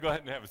Go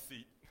ahead and have a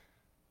seat.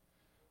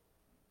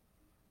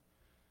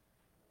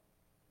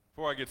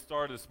 Before I get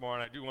started this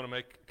morning, I do want to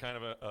make kind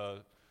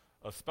of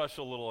a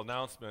special little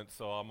announcement.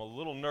 So I'm a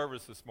little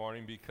nervous this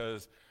morning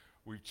because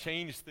we've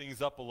changed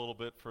things up a little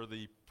bit for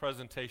the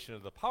presentation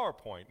of the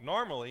PowerPoint.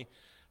 Normally,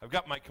 I've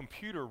got my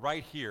computer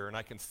right here and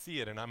I can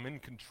see it and I'm in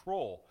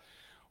control.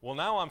 Well,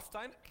 now I'm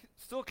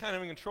still kind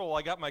of in control.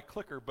 I got my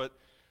clicker, but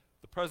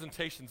the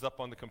presentation's up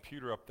on the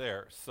computer up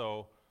there.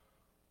 So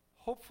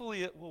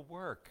hopefully it will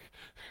work.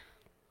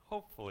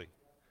 Hopefully.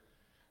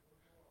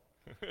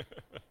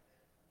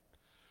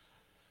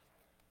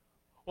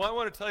 Well, I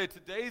want to tell you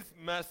today's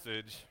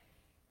message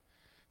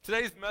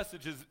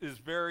is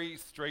very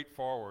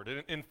straightforward.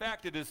 And in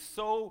fact, it is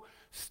so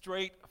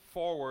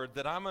straightforward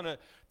that I'm going to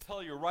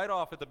tell you right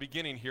off at the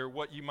beginning here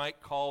what you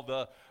might call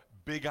the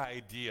big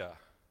idea.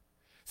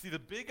 See, the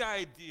big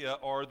idea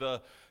or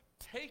the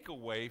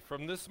takeaway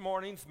from this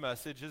morning's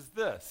message is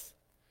this: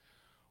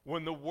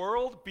 when the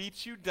world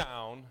beats you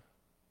down,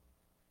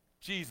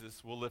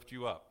 Jesus will lift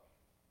you up.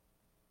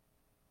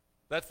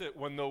 That's it.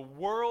 When the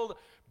world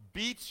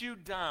beats you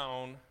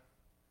down,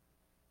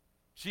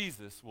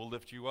 Jesus will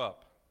lift you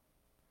up.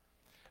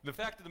 The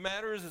fact of the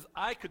matter is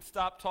I could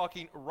stop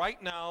talking right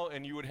now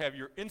and you would have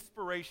your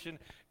inspiration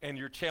and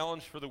your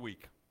challenge for the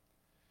week.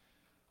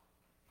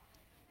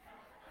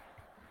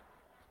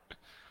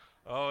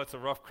 Oh, it's a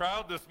rough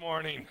crowd this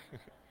morning.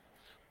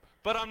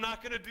 But I'm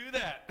not going to do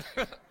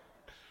that.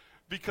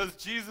 Because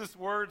Jesus'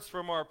 words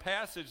from our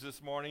passage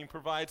this morning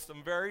provide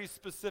some very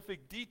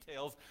specific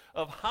details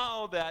of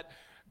how that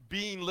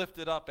being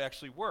lifted up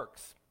actually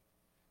works.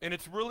 And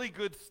it's really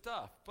good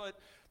stuff. But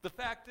the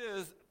fact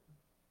is,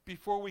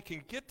 before we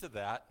can get to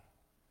that,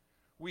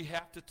 we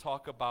have to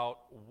talk about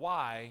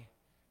why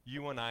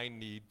you and I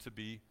need to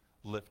be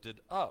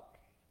lifted up.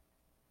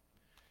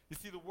 You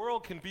see, the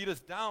world can beat us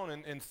down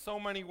in so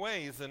many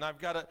ways, and I've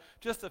got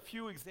just a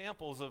few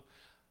examples of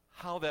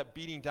how that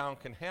beating down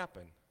can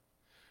happen.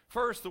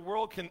 First, the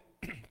world can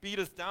beat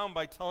us down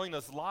by telling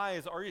us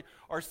lies,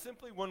 or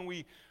simply when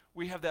we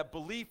have that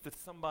belief that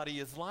somebody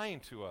is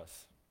lying to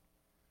us.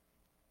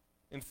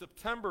 In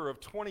September of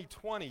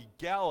 2020,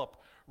 Gallup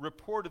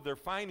reported their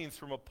findings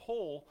from a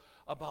poll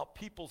about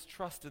people's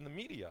trust in the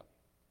media.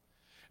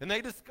 And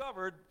they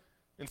discovered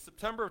in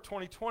September of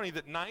 2020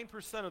 that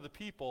 9% of the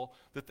people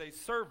that they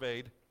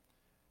surveyed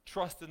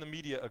trust in the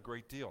media a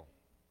great deal.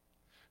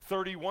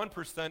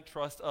 31%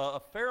 trust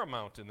a fair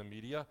amount in the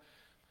media.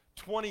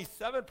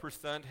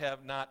 27%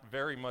 have not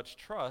very much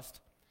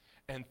trust,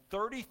 and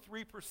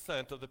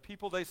 33% of the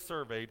people they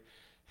surveyed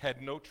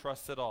had no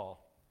trust at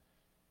all.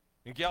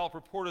 And Gallup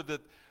reported that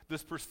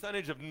this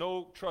percentage of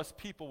no trust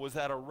people was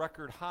at a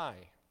record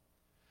high.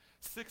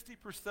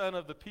 60%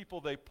 of the people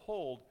they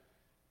polled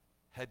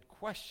had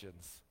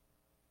questions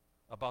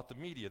about the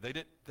media.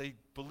 They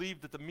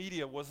believed that the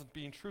media wasn't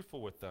being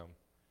truthful with them.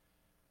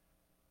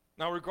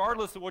 Now,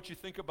 regardless of what you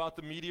think about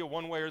the media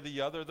one way or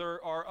the other,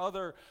 there are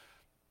other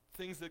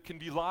things that can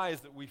be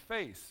lies that we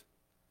face.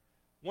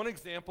 One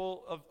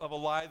example of a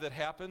lie that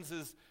happens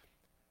is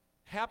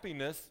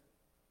happiness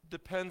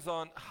depends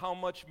on how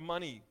much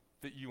money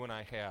that you and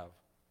I have.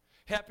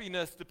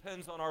 Happiness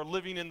depends on our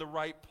living in the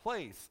right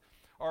place,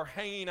 our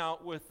hanging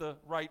out with the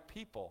right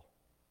people.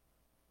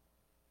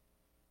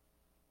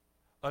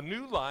 A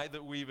new lie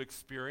that we've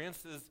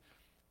experienced is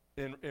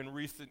in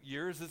recent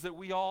years is that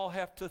we all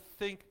have to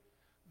think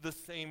the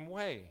same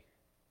way.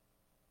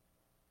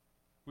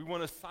 We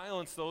want to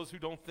silence those who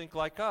don't think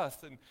like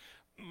us. And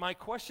my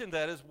question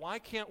then is, why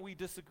can't we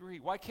disagree?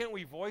 Why can't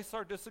we voice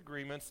our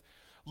disagreements,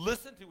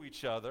 listen to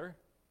each other,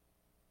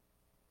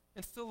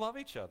 and still love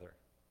each other?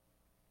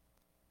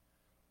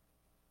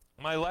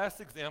 My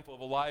last example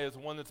of a lie is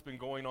one that's been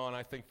going on,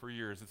 I think, for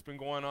years. It's been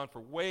going on for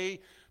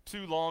way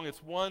too long.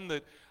 It's one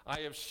that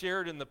I have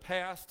shared in the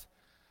past,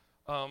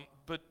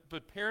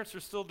 but parents are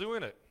still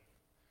doing it.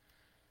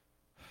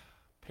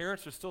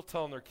 Parents are still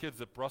telling their kids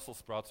that Brussels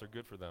sprouts are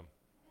good for them.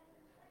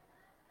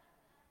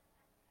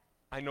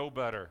 I know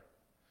better.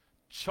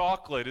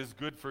 Chocolate is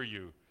good for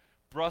you.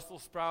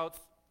 Brussels sprouts,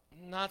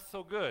 not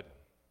so good.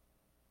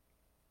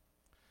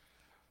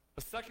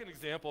 A second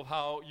example of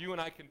how you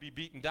and I can be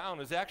beaten down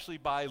is actually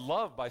by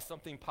love, by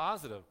something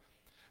positive.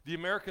 The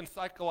American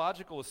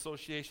Psychological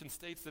Association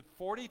states that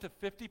 40 to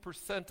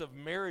 50% of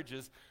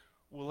marriages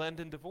will end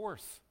in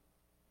divorce.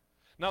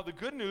 Now, the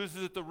good news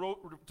is that the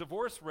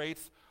divorce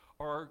rates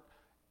are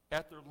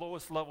at their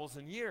lowest levels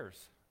in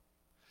years.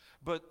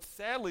 But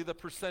sadly, the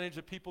percentage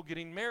of people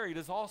getting married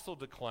is also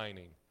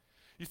declining.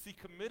 You see,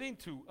 committing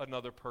to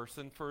another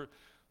person for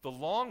the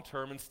long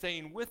term and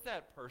staying with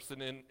that person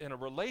in a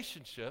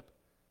relationship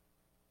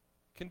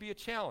can be a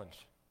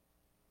challenge.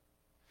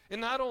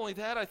 And not only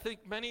that, I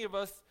think many of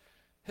us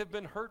have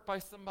been hurt by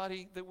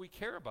somebody that we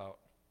care about.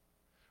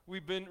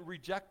 We've been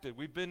rejected.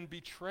 We've been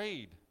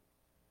betrayed.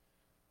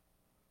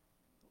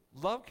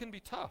 Love can be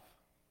tough.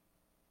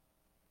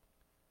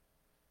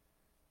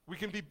 We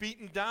can be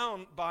beaten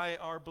down by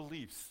our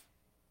beliefs.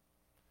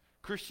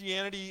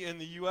 Christianity in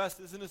the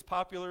U.S. isn't as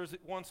popular as it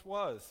once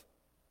was.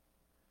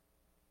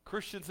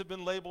 Christians have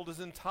been labeled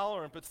as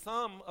intolerant, but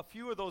a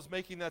few of those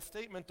making that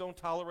statement don't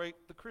tolerate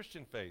the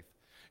Christian faith.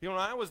 You know,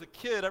 when I was a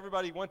kid,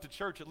 everybody went to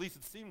church, at least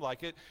it seemed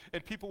like it,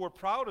 and people were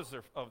proud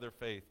of their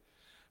faith.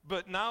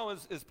 But now,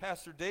 as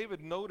Pastor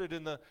David noted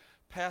in the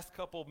past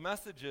couple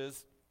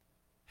messages,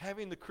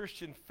 having the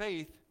Christian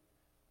faith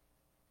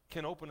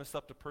can open us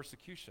up to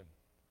persecution.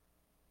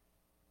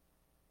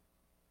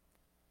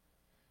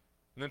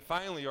 And then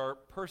finally, our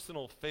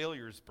personal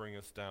failures bring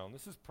us down.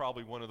 This is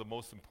probably one of the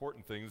most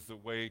important things, the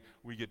way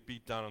we get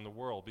beat down in the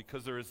world,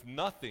 because there's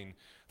nothing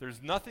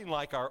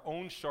like our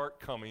own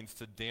shortcomings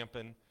to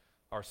dampen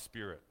our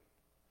spirit.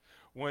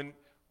 When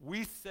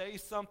we say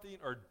something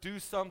or do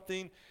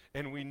something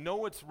and we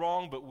know it's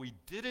wrong, but we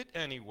did it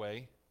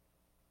anyway,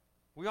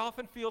 we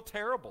often feel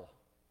terrible.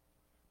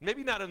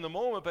 Maybe not in the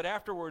moment, but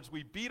afterwards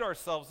we beat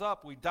ourselves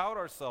up, we doubt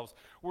ourselves,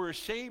 we're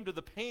ashamed of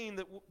the pain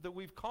that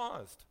we've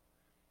caused.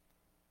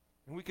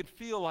 And we can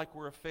feel like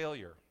we're a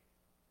failure.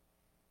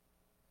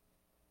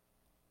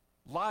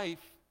 Life,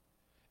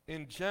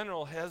 in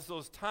general, has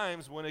those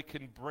times when it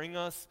can bring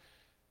us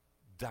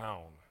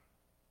down.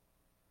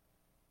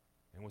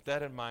 And with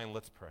that in mind,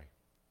 let's pray.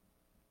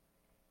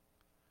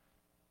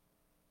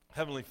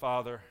 Heavenly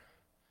Father,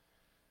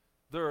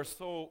 there are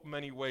so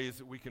many ways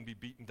that we can be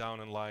beaten down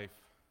in life.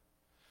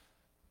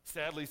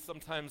 Sadly,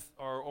 sometimes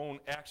our own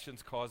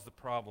actions cause the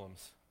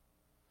problems.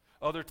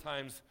 Other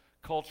times,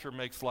 culture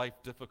makes life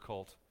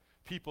difficult.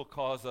 People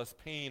cause us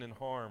pain and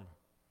harm.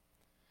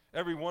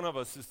 Every one of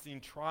us has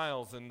seen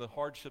trials and the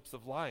hardships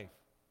of life.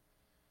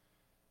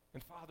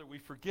 And Father, we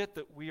forget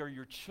that we are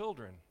your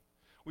children.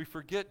 We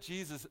forget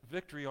Jesus'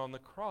 victory on the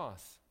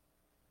cross.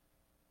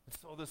 And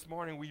so this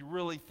morning, we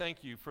really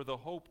thank you for the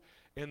hope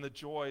and the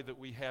joy that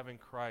we have in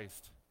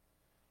Christ.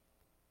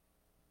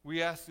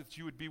 We ask that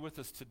you would be with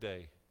us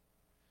today.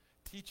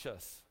 Teach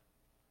us.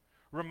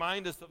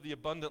 Remind us of the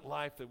abundant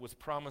life that was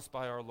promised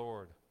by our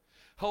Lord.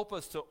 Help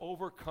us to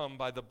overcome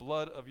by the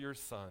blood of your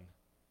Son.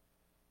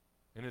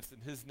 And it's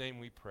in his name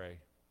we pray.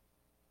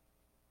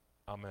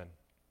 Amen.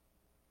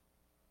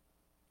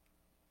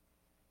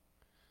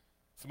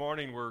 This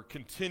morning we're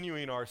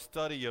continuing our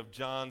study of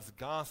John's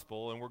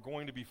Gospel, and we're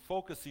going to be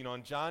focusing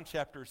on John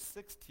chapter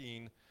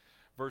 16,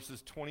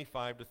 verses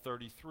 25 to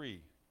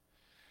 33.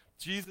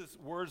 Jesus'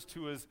 words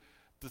to his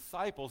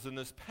disciples in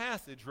this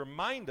passage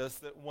remind us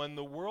that when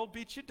the world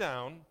beats you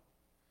down,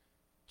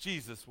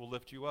 Jesus will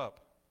lift you up.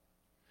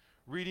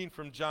 Reading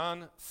from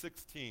John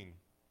 16.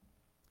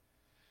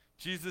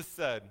 Jesus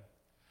said,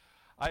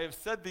 I have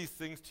said these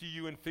things to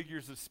you in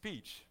figures of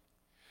speech.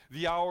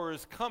 The hour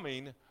is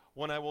coming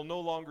when I will no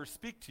longer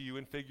speak to you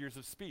in figures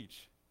of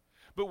speech,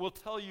 but will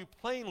tell you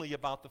plainly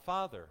about the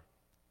Father.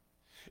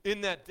 In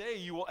that day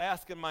you will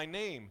ask in my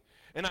name,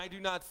 and I do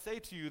not say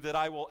to you that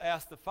I will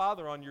ask the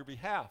Father on your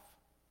behalf.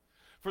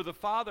 For the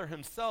Father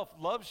himself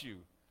loves you,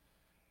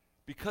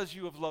 because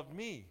you have loved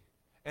me,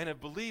 and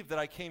have believed that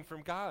I came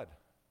from God.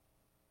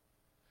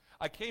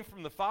 I came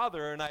from the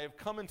Father, and I have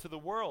come into the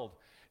world,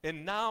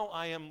 and now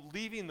I am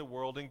leaving the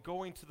world and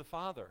going to the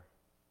Father.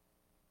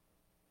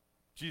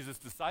 Jesus'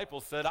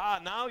 disciples said,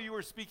 now you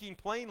are speaking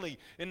plainly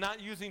and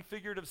not using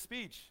figurative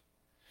speech.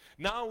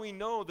 Now we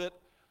know that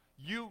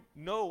you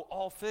know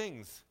all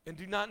things and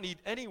do not need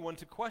anyone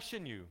to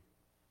question you.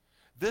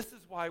 This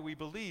is why we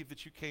believe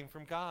that you came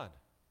from God.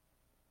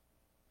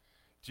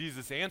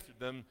 Jesus answered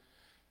them,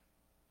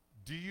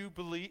 Do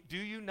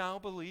you now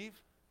believe?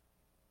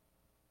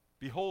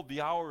 Behold, the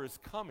hour is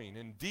coming.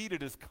 Indeed,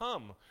 it has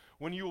come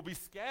when you will be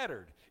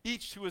scattered,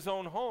 each to his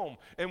own home,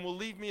 and will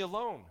leave me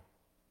alone.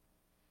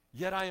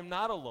 Yet I am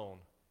not alone,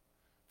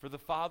 for the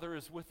Father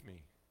is with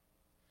me.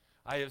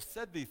 I have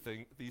said these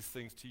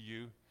things to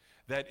you,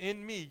 that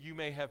in me you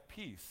may have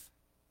peace.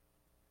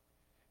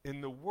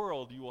 In the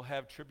world you will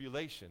have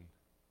tribulation,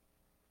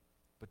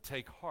 but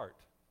take heart.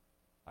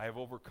 I have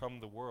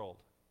overcome the world.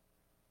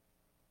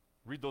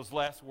 Read those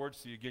last words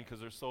to you again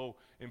because they're so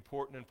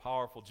important and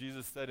powerful.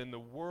 Jesus said, in the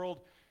world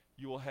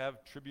you will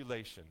have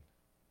tribulation,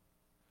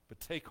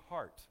 but take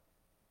heart.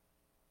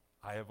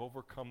 I have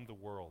overcome the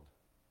world.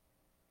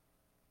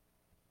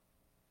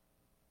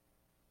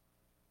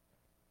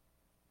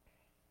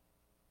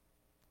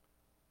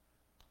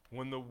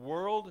 When the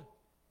world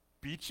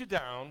beats you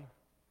down,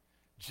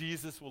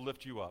 Jesus will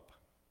lift you up.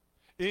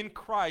 In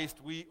Christ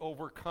we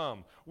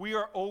overcome. We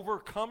are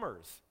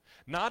overcomers,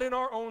 not in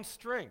our own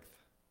strength,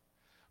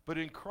 but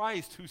in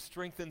Christ who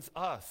strengthens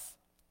us.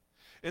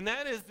 And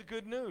that is the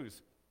good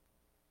news.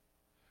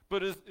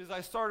 But as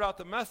I start out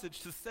the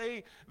message, to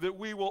say that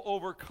we will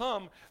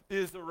overcome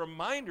is a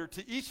reminder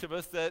to each of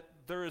us that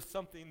there is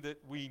something that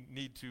we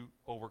need to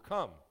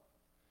overcome.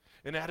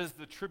 And that is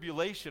the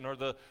tribulation or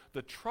the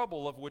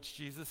trouble of which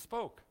Jesus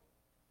spoke.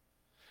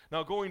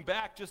 Now going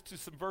back just to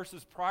some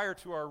verses prior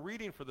to our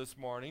reading for this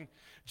morning,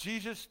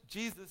 Jesus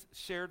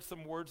shared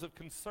some words of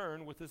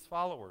concern with his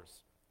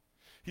followers.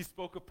 He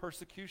spoke of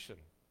persecution.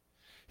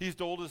 He's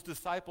told his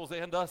disciples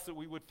and us that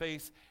we would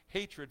face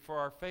hatred for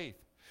our faith.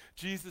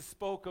 Jesus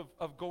spoke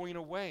of going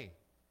away.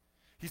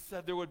 He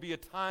said there would be a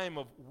time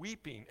of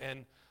weeping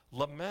and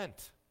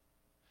lament.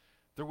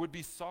 There would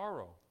be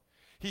sorrow.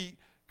 He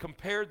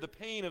compared the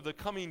pain of the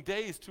coming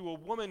days to a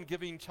woman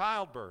giving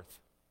childbirth.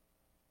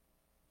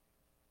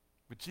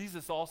 But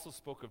Jesus also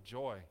spoke of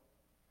joy.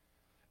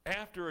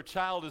 After a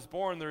child is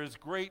born, there is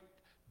great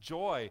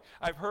joy.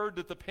 I've heard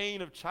that the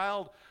pain of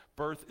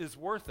childbirth is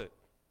worth it.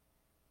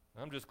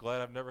 I'm just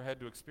glad I've never had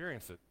to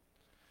experience it.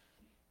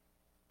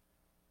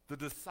 The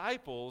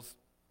disciples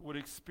would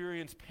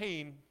experience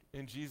pain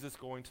in Jesus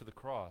going to the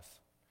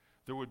cross.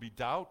 There would be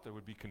doubt, there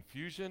would be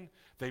confusion,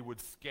 they would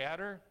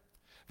scatter,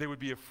 they would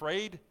be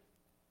afraid,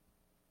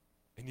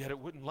 and yet it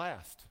wouldn't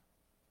last.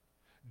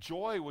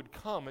 Joy would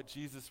come at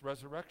Jesus'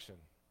 resurrection.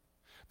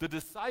 The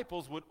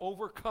disciples would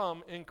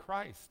overcome in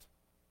Christ.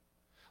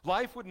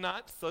 Life would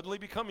not suddenly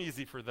become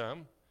easy for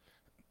them.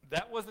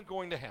 That wasn't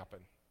going to happen.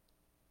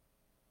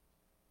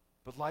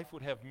 But life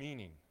would have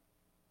meaning.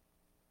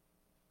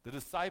 The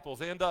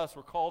disciples and us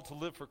were called to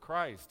live for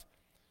Christ.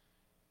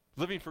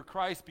 Living for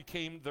Christ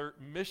became their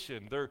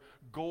mission, their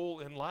goal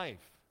in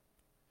life.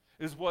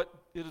 It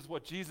is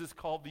what Jesus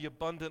called the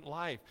abundant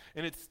life,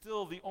 and it's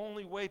still the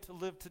only way to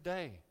live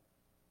today.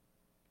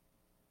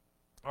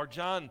 Our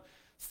John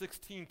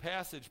 16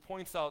 passage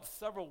points out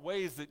several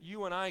ways that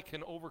you and I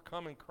can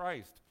overcome in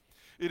Christ.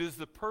 It is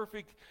the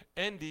perfect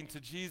ending to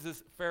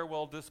Jesus'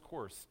 farewell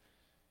discourse,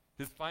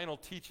 his final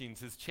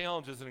teachings, his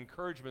challenges and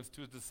encouragements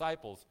to his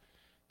disciples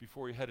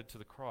before he headed to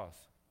the cross.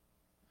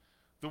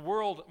 The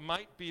world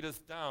might beat us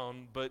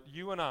down, but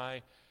you and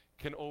I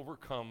can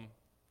overcome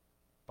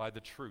by the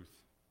truth.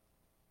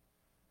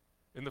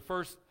 In the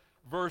first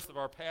verse of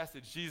our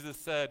passage, Jesus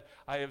said,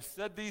 "I have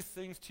said these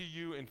things to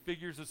you in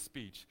figures of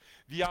speech.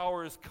 The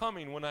hour is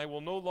coming when I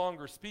will no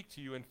longer speak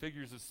to you in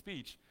figures of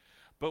speech,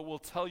 but will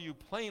tell you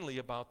plainly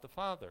about the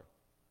Father."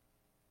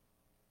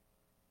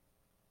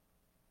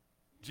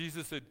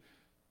 Jesus had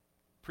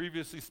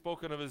previously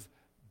spoken of his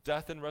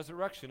death and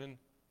resurrection in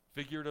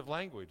figurative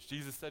language.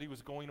 Jesus said he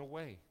was going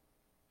away.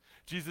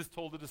 Jesus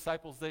told the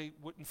disciples they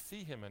wouldn't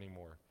see him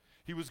anymore.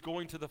 He was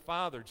going to the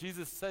Father.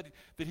 Jesus said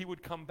that he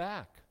would come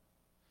back.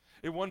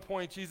 At one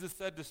point, Jesus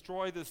said,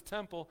 "Destroy this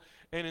temple,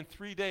 and in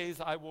 3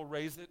 days I will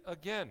raise it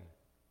again."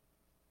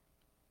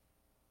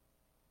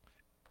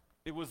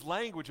 It was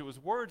language, it was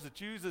words that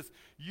Jesus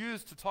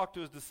used to talk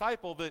to his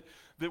disciple that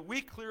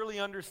we clearly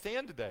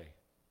understand today.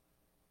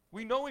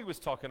 We know he was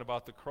talking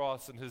about the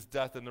cross and his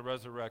death and the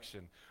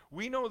resurrection.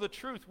 We know the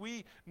truth.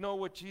 We know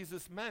what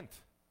Jesus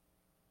meant.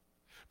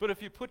 But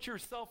if you put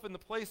yourself in the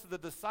place of the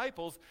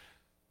disciples,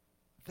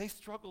 they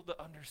struggled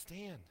to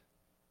understand.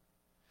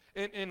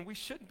 And we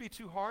shouldn't be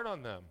too hard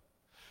on them.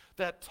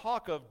 That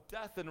talk of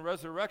death and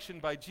resurrection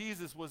by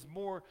Jesus was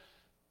more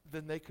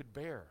than they could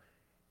bear.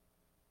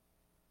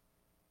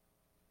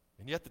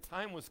 And yet the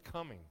time was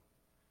coming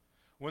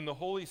when the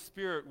Holy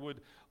Spirit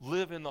would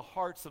live in the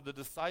hearts of the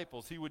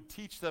disciples. He would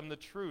teach them the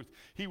truth.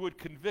 He would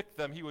convict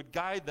them. He would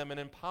guide them and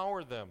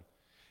empower them.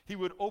 He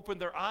would open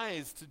their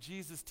eyes to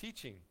Jesus'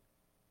 teaching.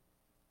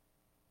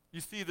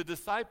 You see, the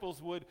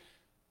disciples would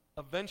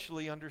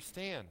eventually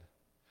understand.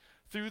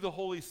 Through the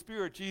Holy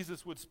Spirit,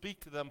 Jesus would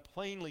speak to them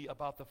plainly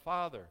about the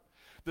Father.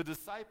 The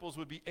disciples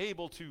would be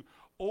able to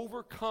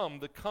overcome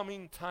the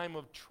coming time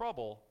of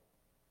trouble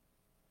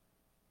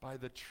by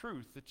the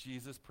truth that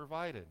Jesus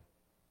provided.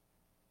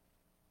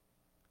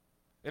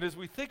 And as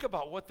we think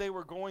about what they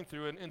were going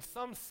through, and in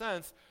some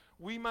sense,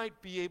 we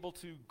might be able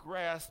to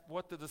grasp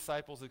what the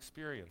disciples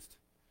experienced.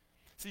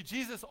 See,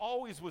 Jesus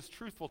always was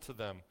truthful to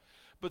them,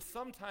 but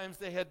sometimes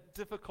they had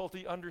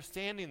difficulty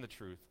understanding the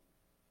truth.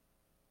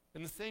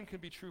 And the same can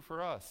be true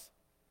for us.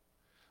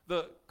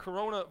 The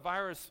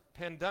coronavirus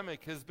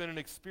pandemic has been an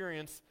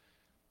experience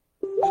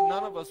that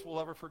none of us will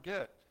ever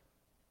forget.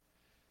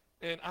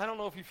 And I don't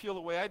know if you feel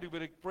the way I do,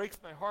 but it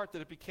breaks my heart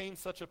that it became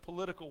such a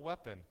political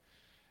weapon.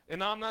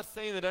 And I'm not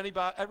saying that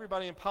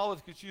everybody in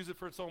politics use it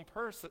for its own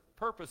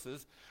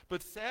purposes,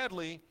 but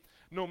sadly,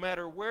 no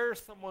matter where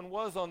someone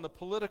was on the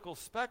political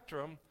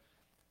spectrum,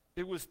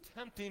 it was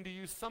tempting to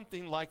use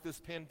something like this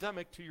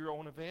pandemic to your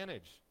own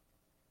advantage.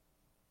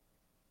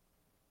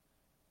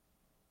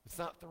 It's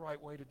not the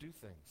right way to do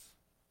things.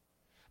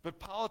 But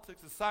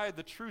politics aside,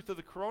 the truth of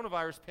the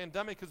coronavirus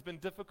pandemic has been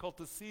difficult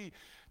to see,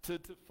 to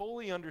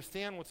fully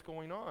understand what's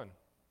going on.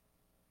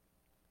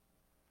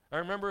 I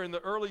remember in the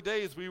early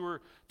days, we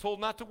were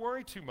told not to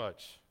worry too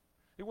much.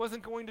 It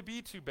wasn't going to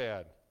be too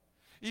bad.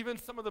 Even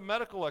some of the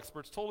medical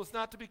experts told us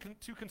not to be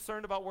too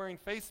concerned about wearing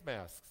face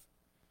masks.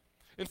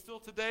 And still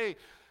today,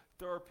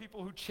 there are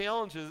people who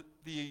challenge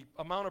the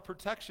amount of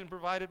protection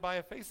provided by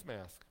a face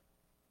mask.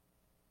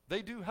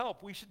 They do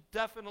help. We should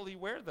definitely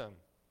wear them.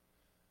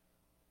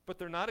 But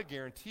they're not a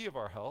guarantee of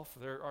our health.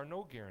 There are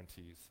no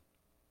guarantees.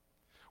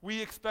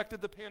 We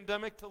expected the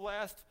pandemic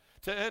to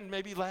end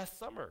maybe last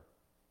summer.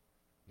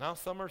 Now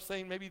some are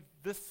saying maybe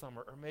this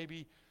summer or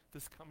maybe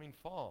this coming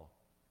fall.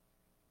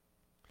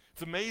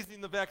 It's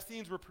amazing the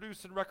vaccines were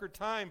produced in record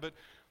time, but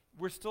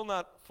we're still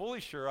not fully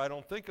sure, I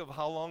don't think, of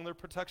how long their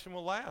protection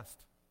will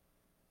last.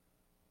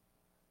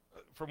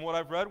 From what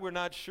I've read, we're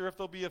not sure if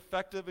they'll be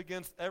effective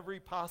against every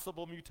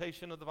possible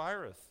mutation of the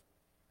virus.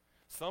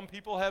 Some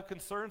people have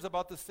concerns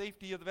about the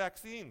safety of the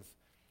vaccines.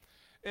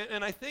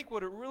 And I think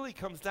what it really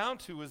comes down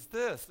to is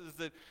this, is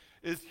that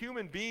as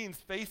human beings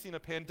facing a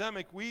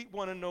pandemic, we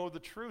want to know the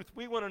truth.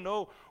 We want to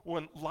know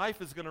when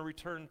life is going to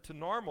return to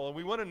normal, and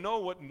we want to know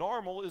what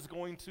normal is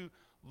going to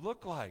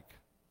look like.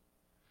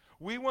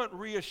 We want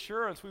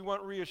reassurance. We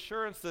want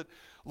reassurance that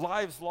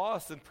lives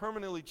lost and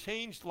permanently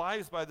changed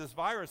lives by this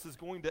virus is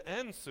going to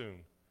end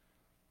soon.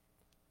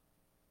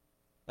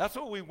 That's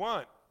what we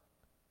want.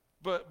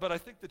 But I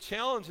think the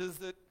challenge is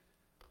that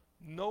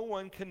no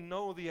one can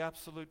know the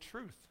absolute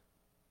truth.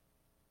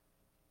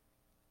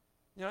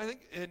 You know, I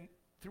think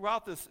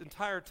throughout this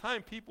entire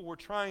time, people were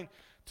trying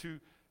to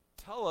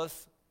tell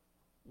us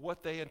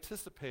what they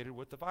anticipated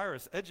with the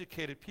virus,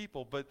 educated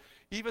people, but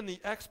even the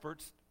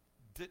experts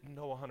didn't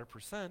know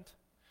 100%.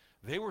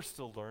 They were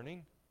still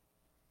learning,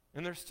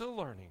 and they're still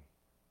learning.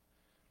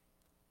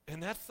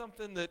 And that's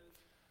something that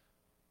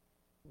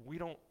we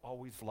don't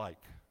always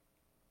like.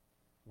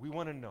 We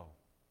want to know.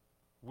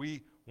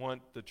 We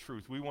want the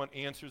truth. We want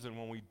answers, and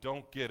when we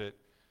don't get it,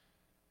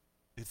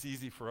 it's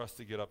easy for us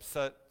to get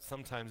upset.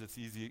 Sometimes it's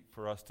easy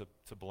for us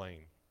to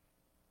blame.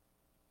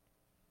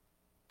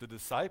 The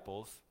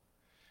disciples,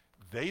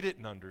 they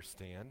didn't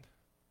understand.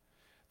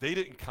 They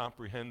didn't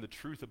comprehend the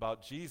truth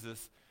about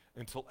Jesus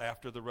until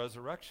after the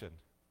resurrection.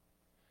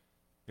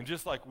 And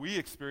just like we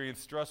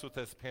experienced stress with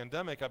this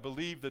pandemic, I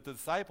believe that the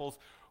disciples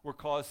were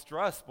caused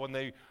stress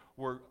when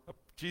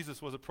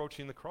Jesus was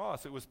approaching the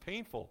cross. It was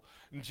painful.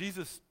 And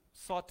Jesus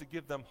sought to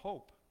give them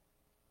hope.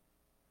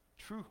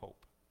 True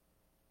hope.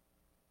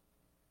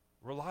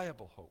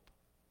 Reliable hope.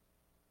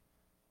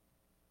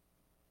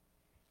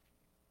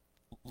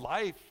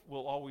 Life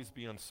will always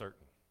be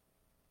uncertain.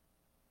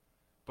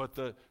 But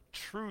the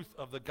truth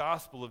of the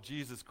gospel of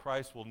Jesus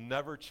Christ will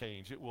never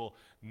change. It will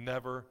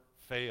never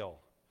fail.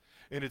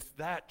 And it's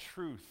that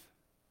truth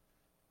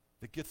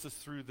that gets us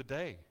through the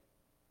day.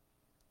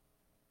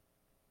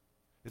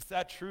 It's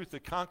that truth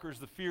that conquers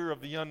the fear of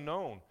the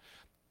unknown.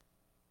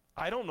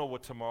 I don't know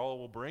what tomorrow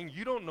will bring.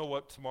 You don't know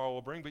what tomorrow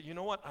will bring, but you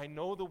know what? I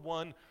know the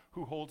one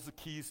who holds the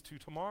keys to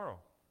tomorrow.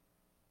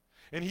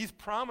 And he's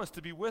promised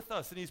to be with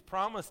us, and he's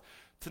promised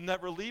to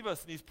never leave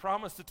us, and he's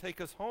promised to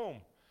take us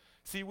home.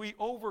 See, we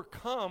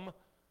overcome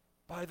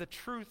by the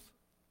truth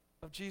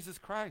of Jesus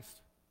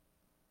Christ.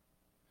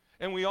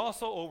 And we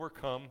also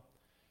overcome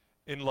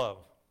in love.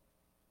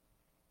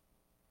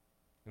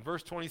 In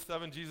verse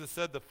 27, Jesus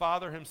said, "The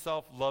Father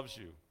himself loves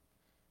you."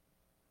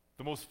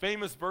 The most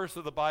famous verse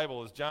of the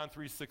Bible is John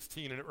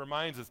 3:16, and it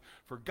reminds us,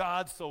 "For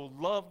God so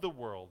loved the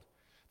world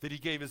that he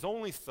gave his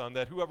only Son,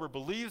 that whoever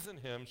believes in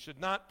him should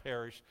not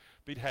perish,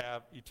 but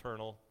have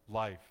eternal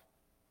life."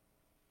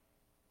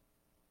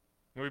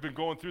 And we've been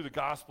going through the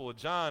Gospel of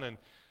John, and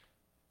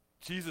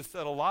Jesus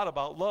said a lot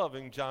about love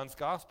in John's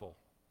Gospel.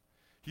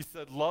 He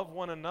said, "Love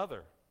one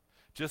another.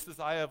 Just as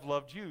I have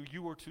loved you,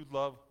 you are to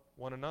love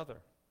one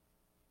another."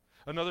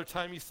 Another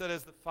time he said,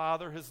 "As the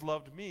Father has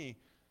loved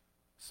me,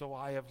 so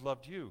I have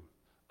loved you.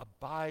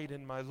 Abide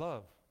in my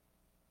love."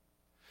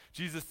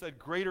 Jesus said,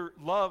 "Greater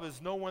love is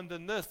no one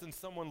than this, than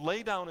someone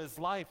lay down his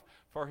life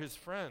for his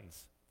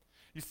friends."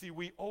 You see,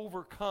 we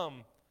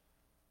overcome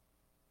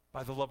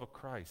by the love of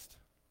Christ.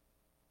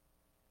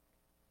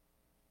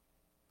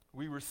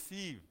 We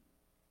receive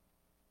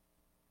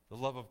the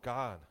love of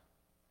God.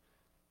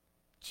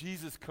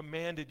 Jesus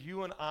commanded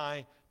you and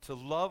I to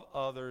love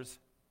others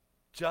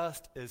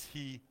just as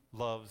he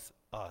loves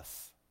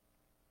us.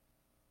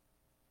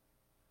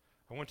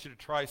 I want you to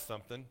try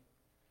something.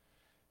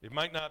 It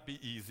might not be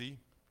easy.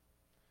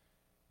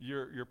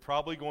 You're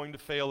probably going to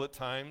fail at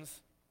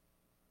times.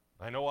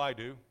 I know I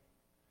do.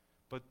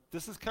 But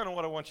this is kind of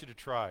what I want you to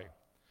try.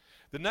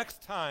 The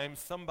next time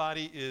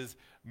somebody is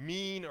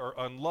mean or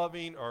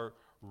unloving or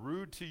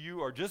rude to you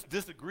or just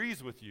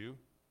disagrees with you,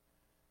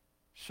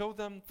 show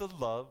them the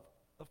love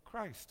of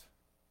Christ.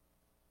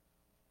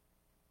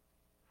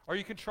 Or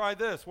you can try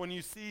this. When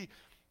you see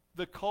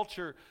the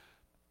culture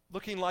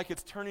looking like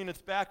it's turning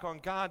its back on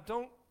God,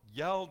 don't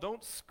yell,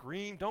 don't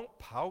scream, don't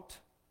pout.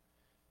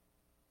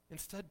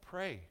 Instead,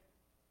 pray.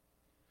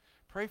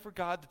 Pray for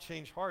God to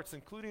change hearts,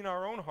 including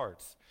our own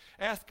hearts.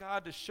 Ask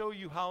God to show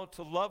you how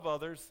to love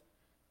others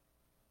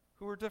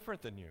who are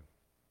different than you,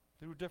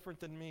 who are different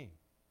than me.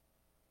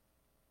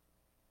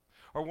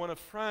 Or when a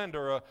friend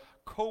or a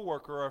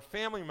coworker or a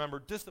family member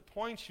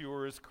disappoints you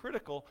or is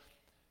critical,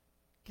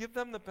 give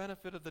them the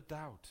benefit of the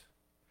doubt.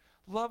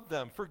 Love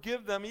them,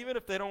 forgive them, even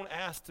if they don't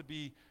ask to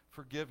be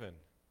forgiven.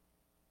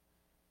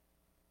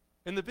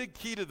 And the big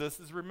key to this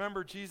is,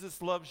 remember,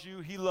 Jesus loves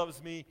you, he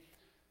loves me,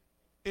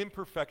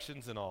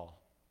 imperfections and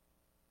all.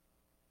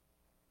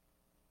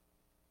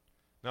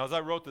 Now, as I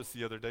wrote this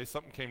the other day,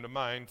 something came to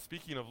mind.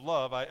 Speaking of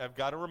love, I've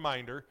got a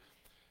reminder,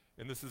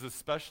 and this is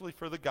especially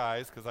for the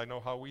guys, because I know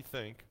how we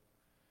think.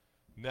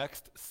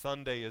 Next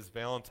Sunday is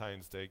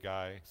Valentine's Day,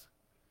 guys.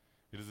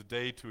 It is a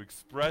day to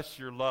express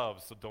your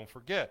love, so don't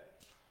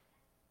forget.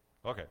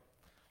 Okay.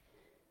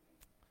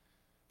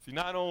 See,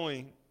 not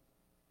only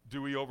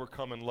do we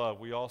overcome in love,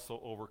 we also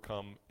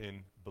overcome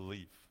in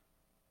belief.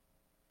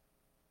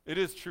 It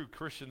is true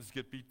Christians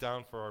get beat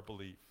down for our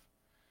belief,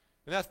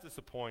 and that's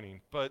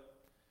disappointing, but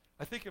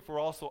I think if we're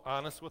also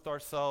honest with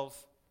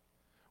ourselves,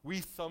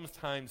 we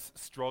sometimes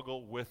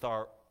struggle with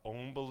our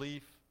own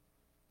belief.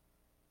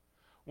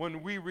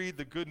 When we read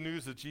the good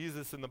news of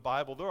Jesus in the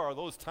Bible, there are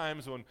those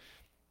times when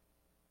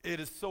it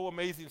is so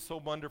amazing, so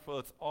wonderful,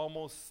 it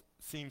almost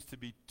seems to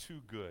be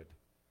too good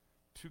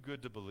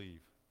to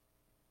believe.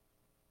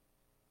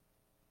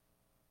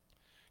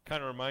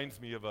 Kind of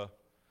reminds me of a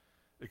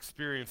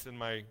experience in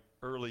my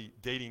early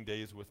dating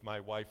days with my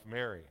wife,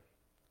 Mary.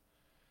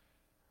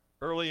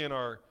 Early in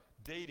our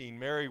dating,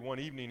 Mary, one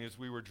evening as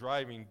we were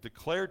driving,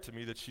 declared to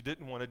me that she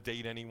didn't want to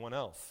date anyone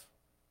else.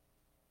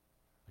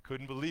 I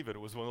couldn't believe it. It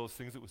was one of those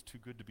things that was too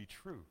good to be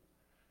true.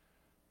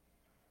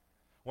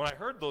 When I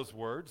heard those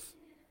words,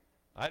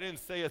 I didn't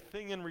say a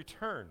thing in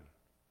return.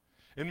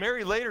 And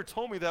Mary later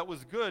told me that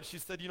was good. She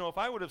said, if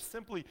I would have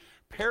simply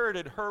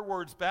parroted her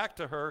words back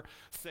to her,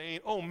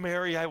 saying, "Oh,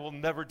 Mary, I will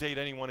never date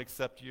anyone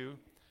except you,"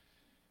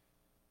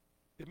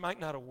 it might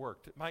not have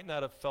worked. It might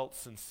not have felt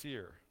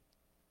sincere.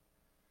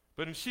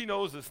 And she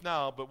knows this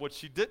now, but what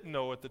she didn't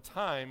know at the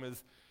time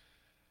is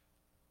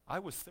I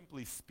was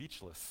simply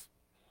speechless.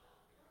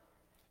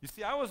 You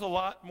see, I was a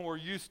lot more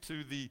used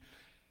to the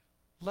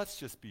 "let's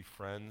just be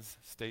friends"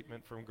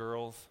 statement from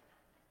girls.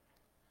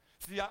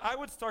 See, I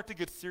would start to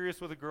get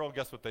serious with a girl, and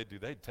guess what they'd do?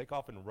 They'd take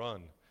off and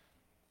run.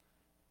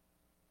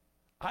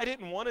 I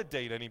didn't want to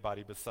date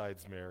anybody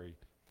besides Mary.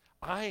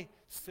 I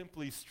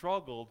simply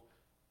struggled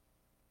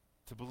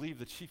to believe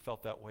that she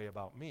felt that way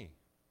about me.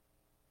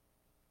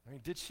 I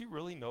mean, did she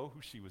really know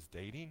who she was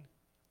dating?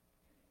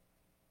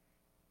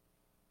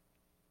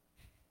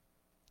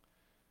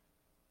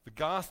 The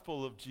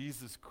gospel of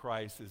Jesus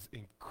Christ is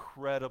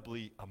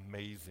incredibly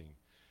amazing.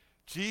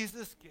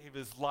 Jesus gave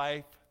his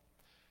life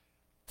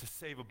to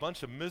save a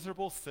bunch of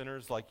miserable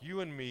sinners like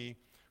you and me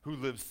who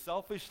live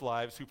selfish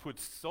lives, who put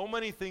so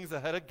many things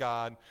ahead of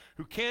God,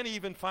 who can't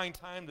even find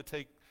time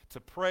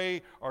to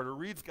pray or to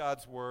read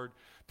God's word,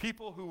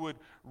 people who would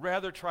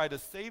rather try to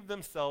save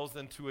themselves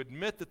than to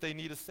admit that they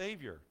need a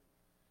Savior.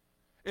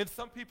 And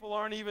some people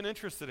aren't even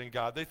interested in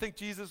God. They think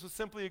Jesus was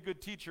simply a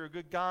good teacher, a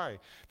good guy.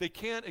 They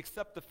can't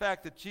accept the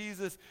fact that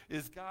Jesus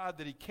is God,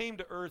 that he came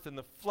to earth in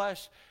the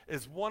flesh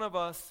as one of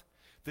us,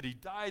 that he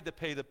died to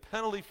pay the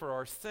penalty for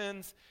our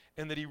sins,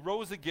 and that he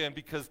rose again,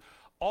 because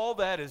all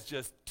that is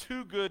just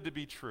too good to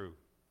be true.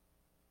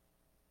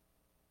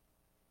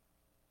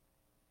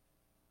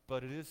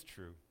 But it is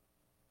true.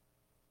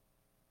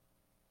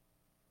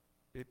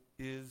 It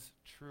is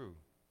true.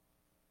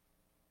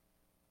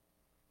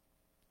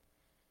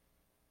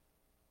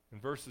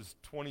 In verses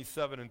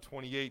 27 and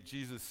 28,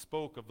 Jesus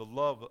spoke of the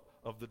love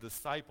of the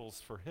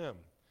disciples for him.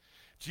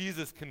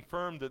 Jesus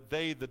confirmed that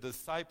they, the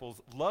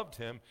disciples, loved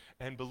him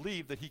and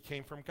believed that he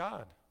came from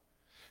God.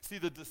 See,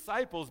 the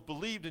disciples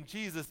believed in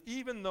Jesus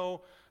even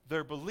though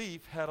their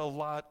belief had a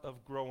lot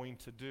of growing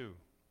to do.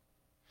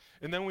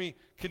 And then we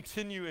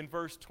continue in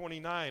verse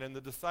 29, and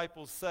the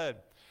disciples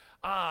said,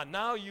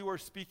 now you are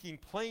speaking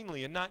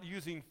plainly and not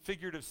using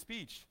figurative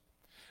speech.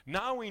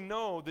 Now we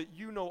know that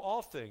you know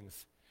all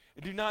things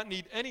and do not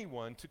need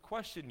anyone to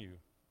question you.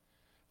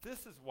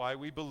 This is why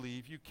we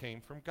believe you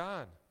came from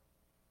God.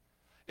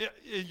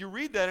 You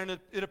read that, and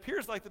it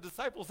appears like the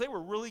disciples, they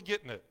were really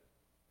getting it.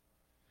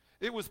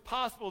 It was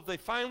possible that they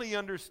finally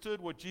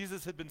understood what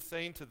Jesus had been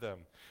saying to them.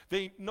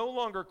 They no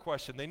longer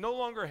questioned. They no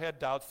longer had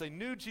doubts. They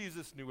knew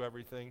Jesus knew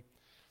everything.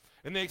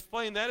 And they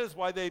explained that is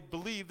why they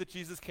believed that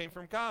Jesus came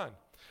from God.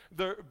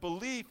 Their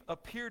belief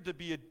appeared to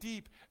be a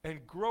deep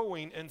and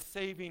growing and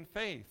saving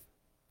faith.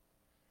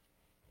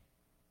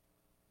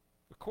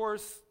 Of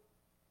course,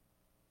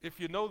 if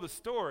you know the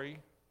story,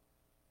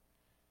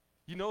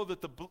 you know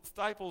that the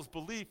disciples'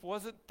 belief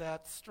wasn't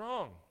that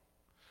strong.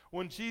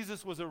 When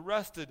Jesus was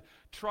arrested,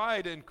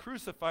 tried, and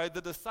crucified,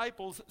 the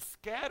disciples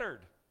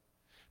scattered.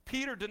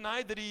 Peter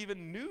denied that he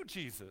even knew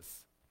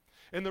Jesus.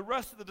 And the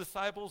rest of the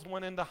disciples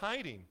went into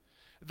hiding.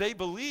 They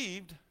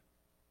believed,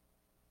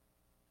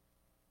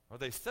 or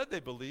they said they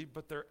believed,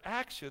 but their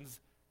actions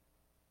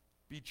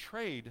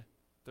betrayed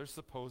their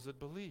supposed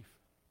belief.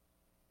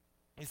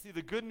 You see,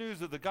 the good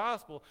news of the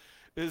gospel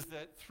is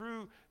that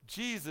through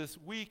Jesus,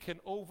 we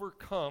can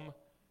overcome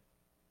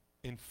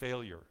in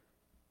failure,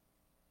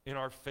 in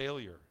our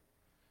failure.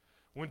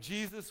 When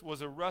Jesus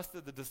was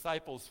arrested, the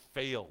disciples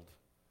failed.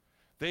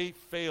 They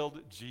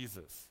failed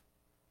Jesus.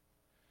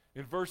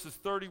 In verses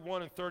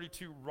 31 and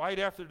 32, right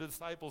after the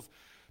disciples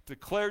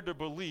declared their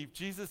belief,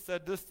 Jesus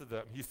said this to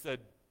them. He said,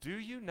 "Do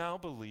you now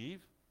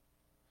believe?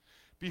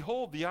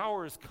 Behold, the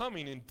hour is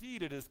coming.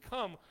 Indeed, it has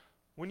come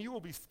when you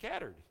will be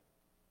scattered,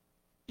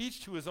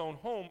 each to his own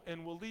home,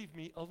 and will leave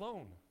me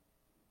alone."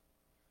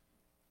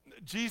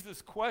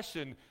 Jesus'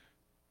 question,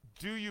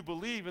 "Do you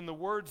believe?" in the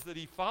words that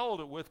he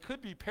followed it with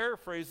could be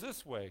paraphrased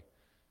this way: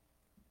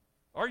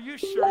 are you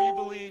sure you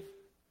believe?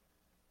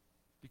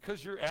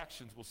 Because your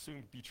actions will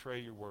soon betray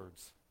your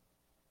words.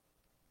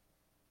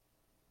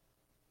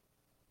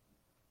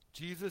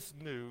 Jesus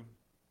knew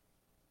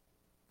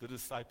the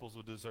disciples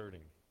were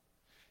deserting.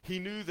 He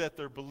knew that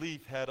their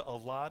belief had a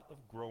lot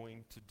of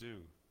growing to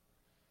do.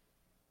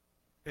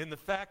 And the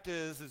fact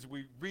is, as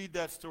we read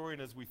that story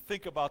and as we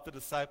think about the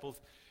disciples,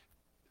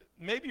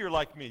 maybe you're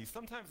like me.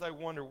 Sometimes I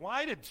wonder,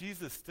 why did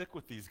Jesus stick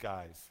with these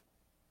guys?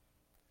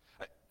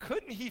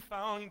 Couldn't he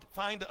find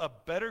a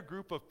better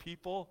group of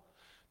people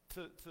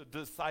to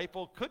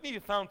disciple? Couldn't he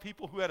have found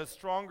people who had a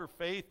stronger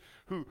faith,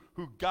 who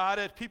got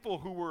it, people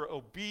who were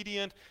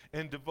obedient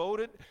and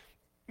devoted?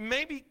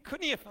 Maybe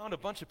couldn't he have found a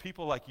bunch of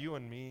people like you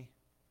and me?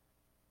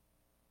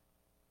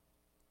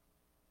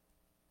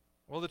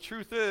 Well, the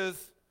truth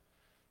is,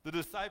 the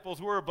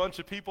disciples were a bunch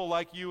of people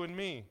like you and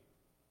me.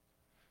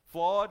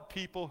 Flawed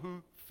people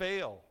who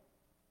fail.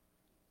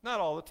 Not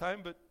all the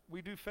time, but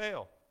we do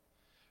fail.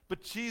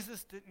 But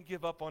Jesus didn't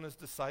give up on his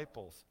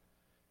disciples.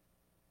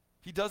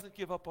 He doesn't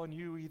give up on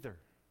you either.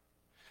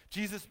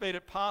 Jesus made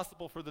it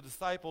possible for the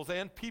disciples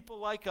and people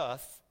like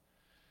us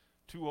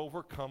to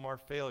overcome our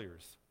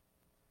failures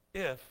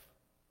if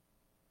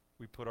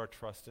we put our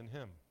trust in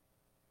him.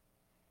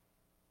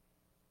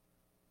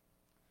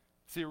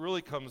 See, it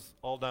really comes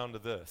all down to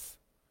this.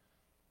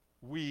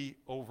 We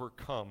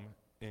overcome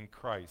in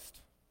Christ.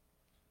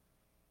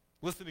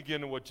 Listen again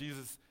to what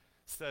Jesus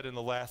said in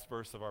the last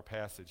verse of our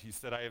passage. He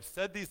said, I have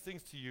said these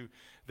things to you,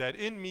 that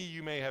in me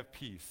you may have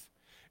peace.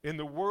 In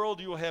the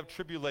world you will have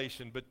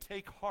tribulation, but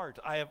take heart,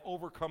 I have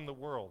overcome the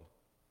world.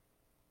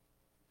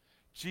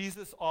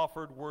 Jesus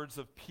offered words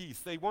of peace.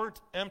 They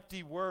weren't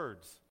empty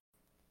words.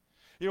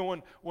 You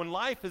know, when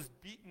life has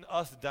beaten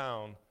us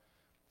down,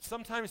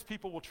 sometimes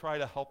people will try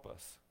to help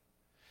us.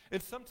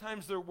 And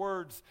sometimes their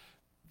words,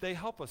 they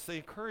help us, they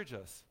encourage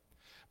us.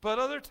 But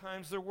other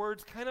times their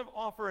words kind of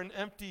offer an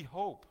empty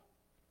hope.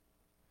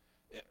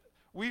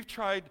 We've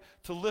tried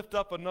to lift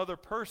up another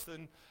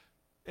person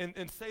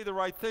and say the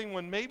right thing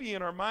when maybe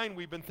in our mind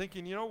we've been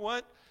thinking, you know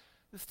what?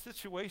 This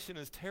situation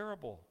is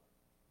terrible.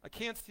 I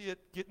can't see it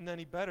getting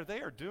any better. They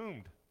are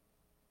doomed.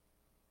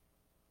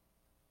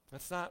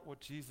 That's not what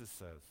Jesus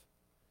says.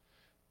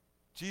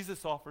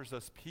 Jesus offers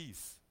us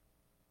peace.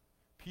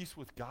 Peace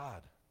with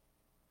God.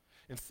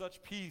 And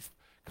such peace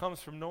comes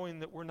from knowing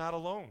that we're not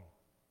alone.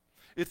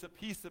 It's a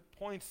peace that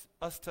points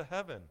us to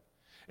heaven.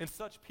 And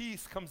such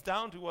peace comes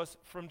down to us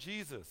from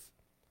Jesus.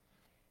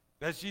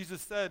 As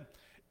Jesus said,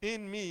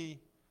 in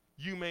me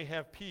you may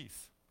have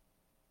peace.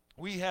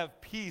 We have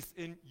peace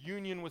in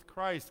union with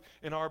Christ,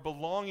 in our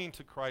belonging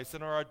to Christ,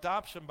 in our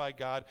adoption by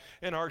God,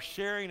 in our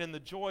sharing in the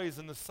joys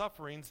and the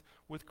sufferings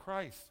with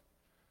Christ.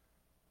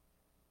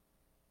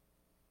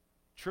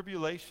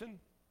 Tribulation,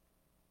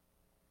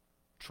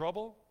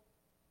 trouble,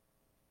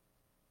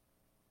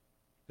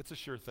 it's a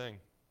sure thing.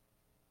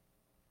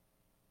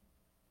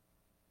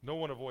 No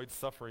one avoids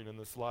suffering in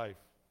this life.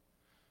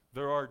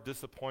 There are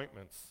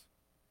disappointments.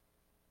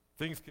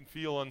 Things can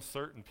feel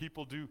uncertain.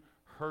 People do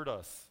hurt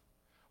us.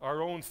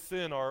 Our own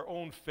sin, our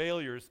own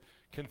failures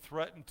can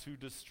threaten to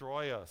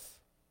destroy us.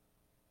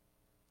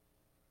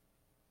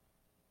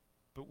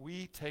 But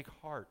we take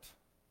heart.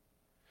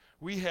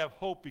 We have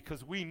hope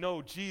because we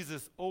know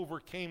Jesus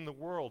overcame the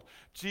world.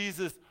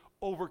 Jesus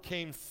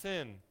overcame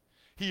sin.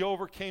 He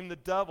overcame the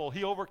devil.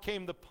 He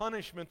overcame the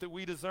punishment that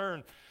we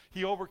deserve.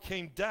 He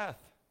overcame death.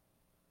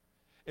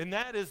 And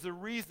that is the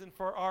reason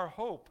for our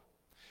hope.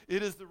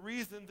 It is the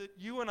reason that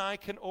you and I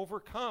can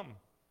overcome.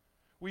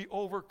 We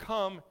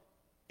overcome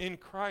in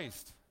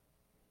Christ.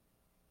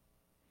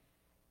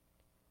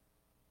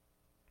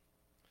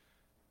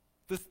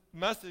 This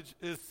message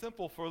is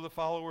simple for the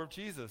follower of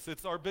Jesus.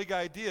 It's our big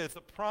idea. It's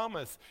a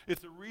promise.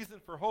 It's a reason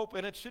for hope,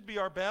 and it should be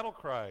our battle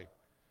cry.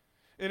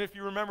 And if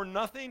you remember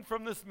nothing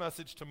from this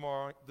message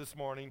this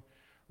morning,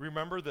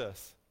 remember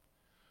this.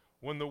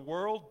 When the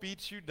world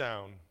beats you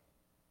down,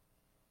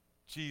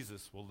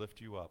 Jesus will lift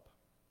you up.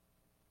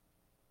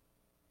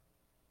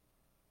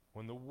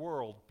 When the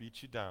world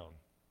beats you down,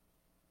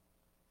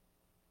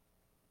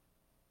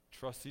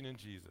 trusting in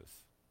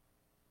Jesus,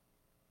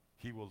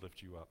 he will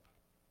lift you up.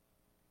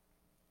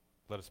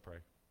 Let us pray.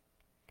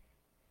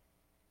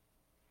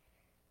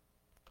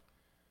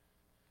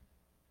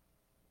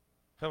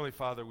 Heavenly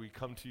Father, we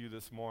come to you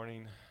this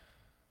morning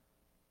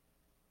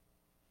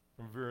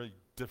from very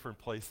different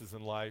places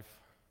in life.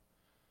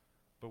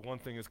 But one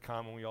thing is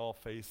common, we all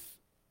face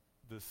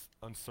this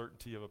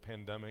uncertainty of a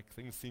pandemic.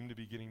 Things seem to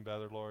be getting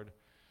better, Lord,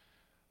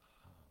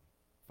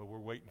 but we're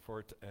waiting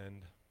for it to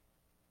end.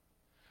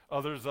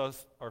 Others of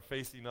us are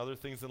facing other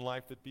things in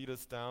life that beat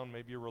us down.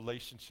 Maybe a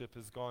relationship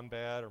has gone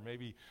bad, or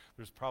maybe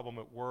there's a problem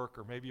at work,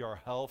 or maybe our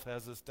health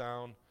has us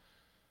down.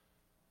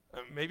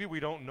 Maybe we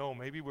don't know.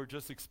 Maybe we're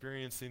just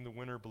experiencing the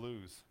winter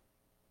blues.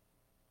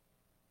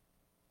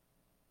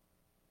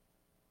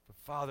 But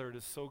Father, it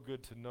is so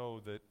good to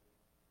know that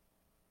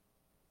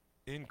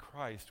in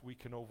Christ we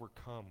can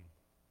overcome.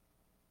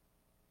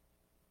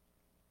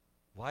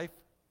 Life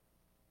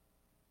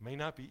may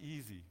not be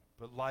easy,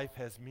 but life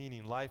has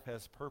meaning. Life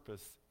has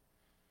purpose.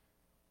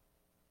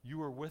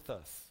 You are with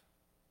us.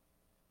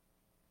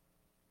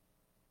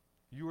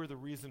 You are the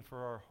reason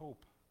for our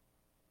hope.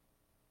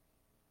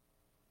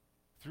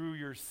 Through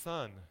your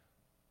Son,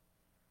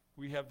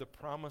 we have the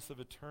promise of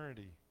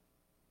eternity.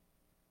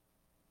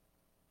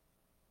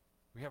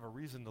 We have a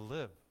reason to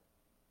live.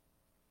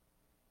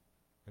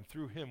 and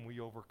through him we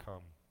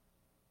overcome.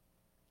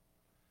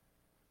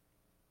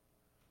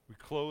 We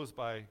close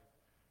by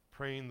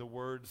praying the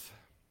words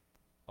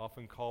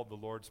often called the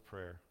Lord's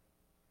Prayer,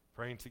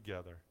 praying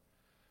together.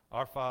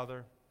 Our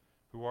Father,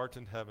 who art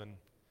in heaven,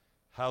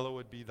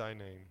 hallowed be thy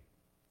name.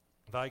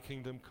 Thy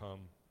kingdom come,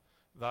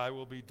 thy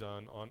will be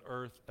done on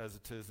earth as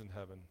it is in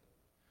heaven.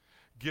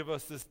 Give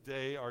us this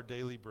day our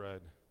daily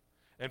bread,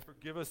 and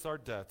forgive us our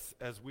debts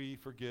as we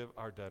forgive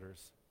our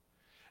debtors.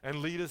 And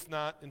lead us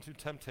not into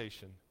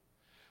temptation,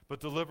 but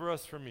deliver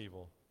us from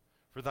evil.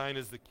 For thine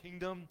is the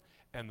kingdom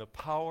and the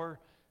power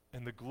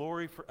and the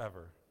glory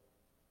forever.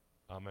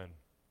 Amen.